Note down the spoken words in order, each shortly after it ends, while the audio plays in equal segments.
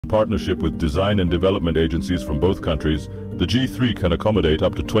In partnership with design and development agencies from both countries, the G3 can accommodate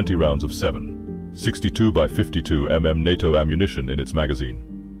up to 20 rounds of 7.62 by 52 mm NATO ammunition in its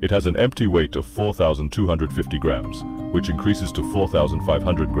magazine. It has an empty weight of 4,250 grams, which increases to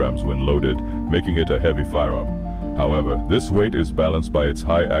 4,500 grams when loaded, making it a heavy firearm. However, this weight is balanced by its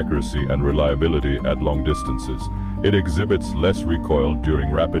high accuracy and reliability at long distances. It exhibits less recoil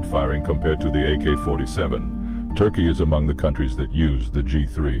during rapid firing compared to the AK-47. Turkey is among the countries that use the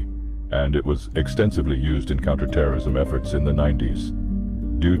G3, and it was extensively used in counterterrorism efforts in the 90s.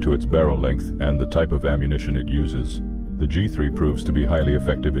 Due to its barrel length and the type of ammunition it uses, the G3 proves to be highly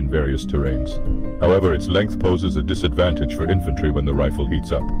effective in various terrains. However, its length poses a disadvantage for infantry when the rifle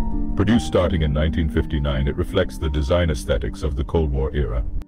heats up. Produced starting in 1959, it reflects the design aesthetics of the Cold War era.